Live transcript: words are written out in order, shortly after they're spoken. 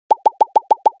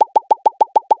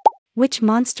Which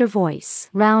monster voice?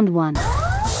 Round 1.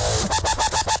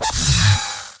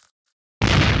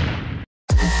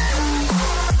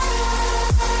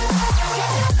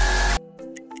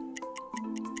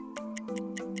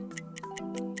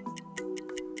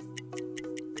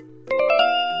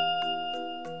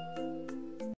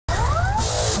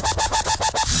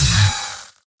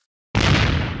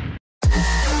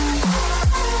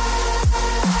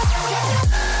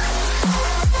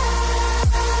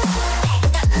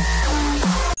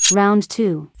 Round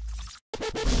 2.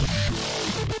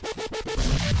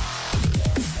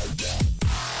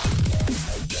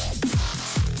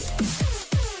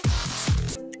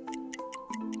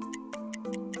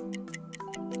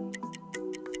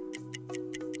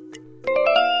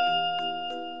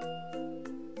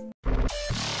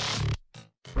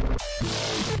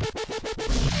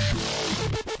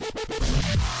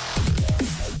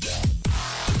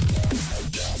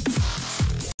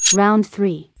 Round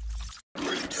 3.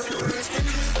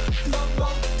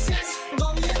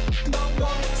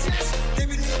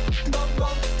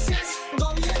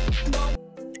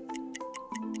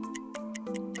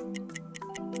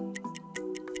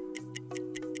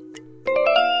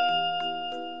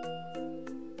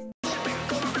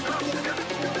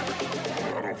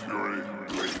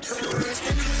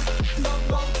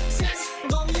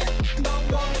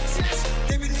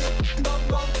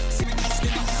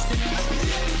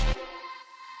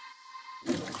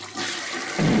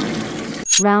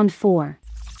 Round 4.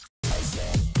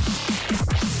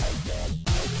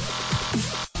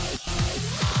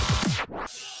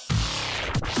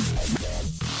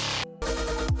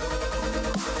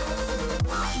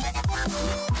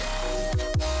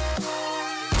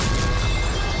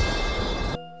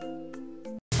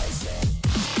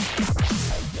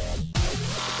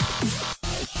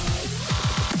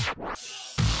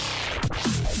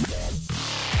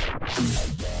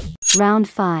 Round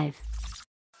 5.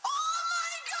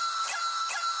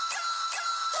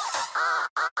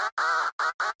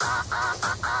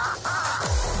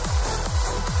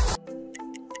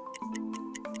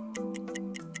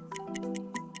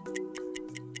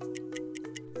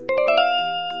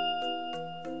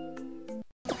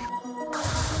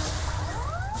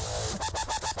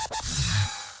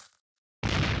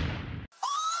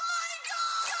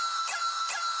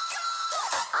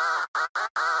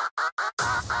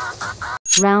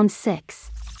 Round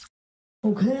 6.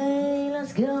 Okay,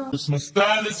 let's go. My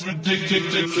style is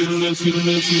ridiculous.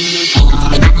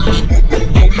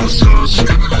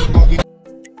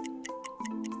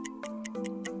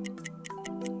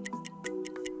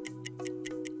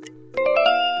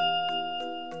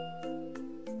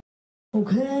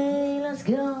 Okay, let's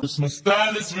go. My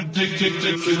style is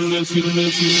ridiculous.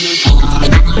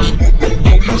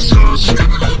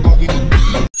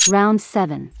 Round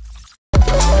 7.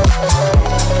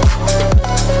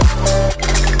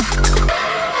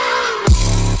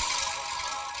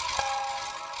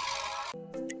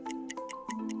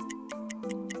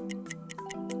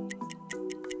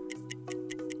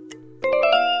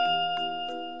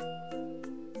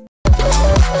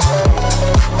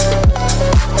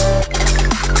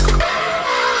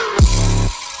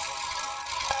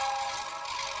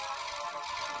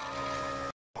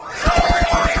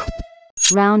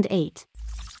 Round 8.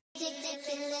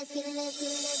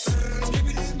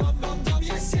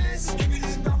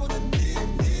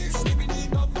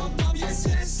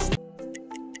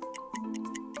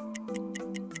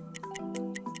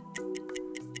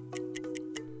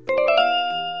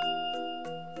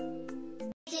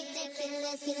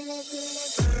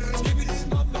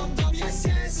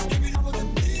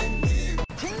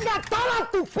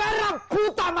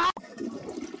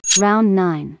 Round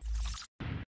 9.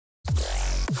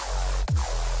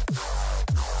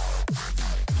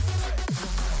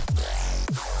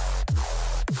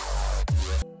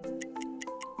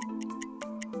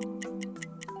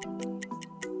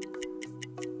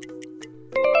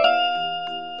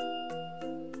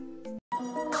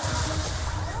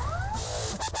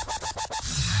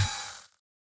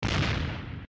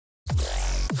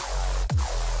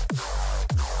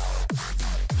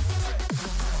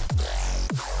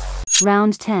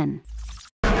 Round 10.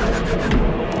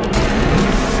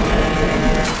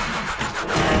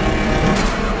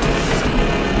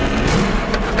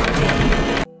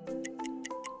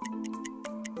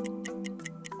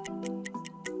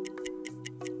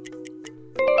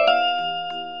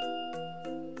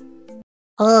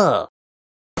 Oh.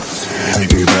 I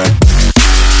do that.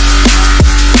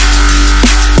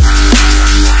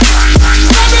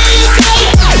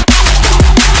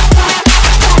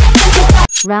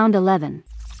 Round 11.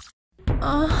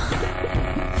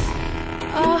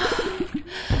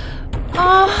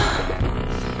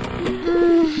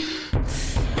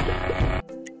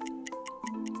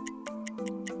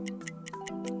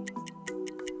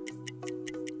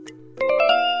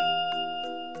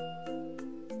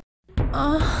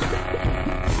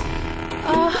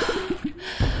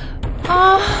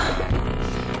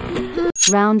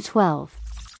 Round 12.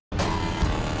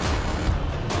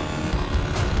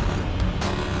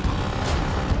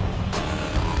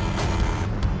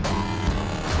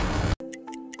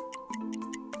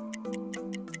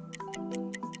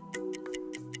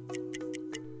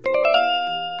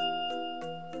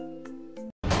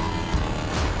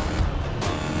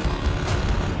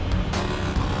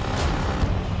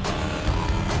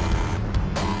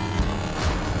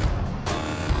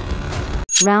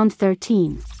 Round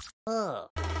 13.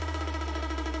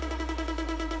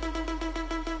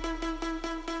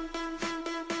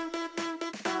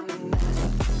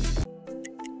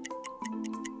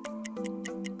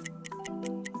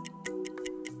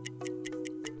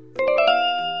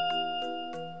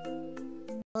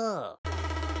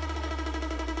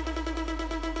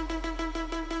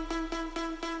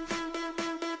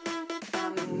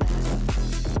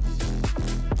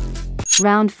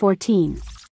 Round 14.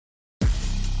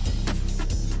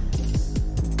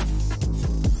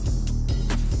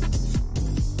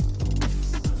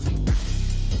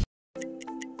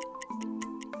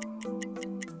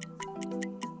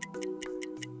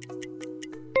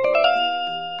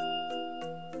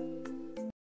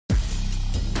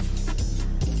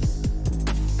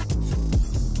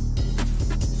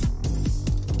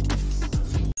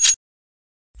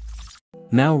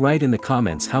 Now write in the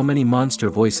comments how many monster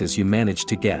voices you managed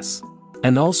to guess.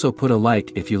 And also put a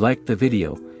like if you liked the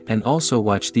video, and also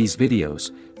watch these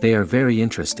videos, they are very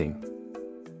interesting.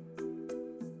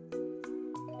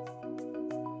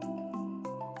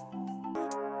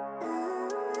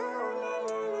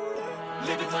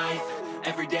 Living life,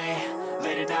 every day,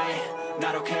 late at night,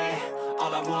 not okay.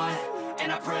 All I want,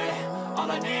 and I pray,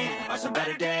 all I need are some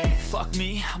better days. Fuck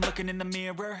me, I'm looking in the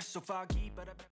mirror, so foggy, but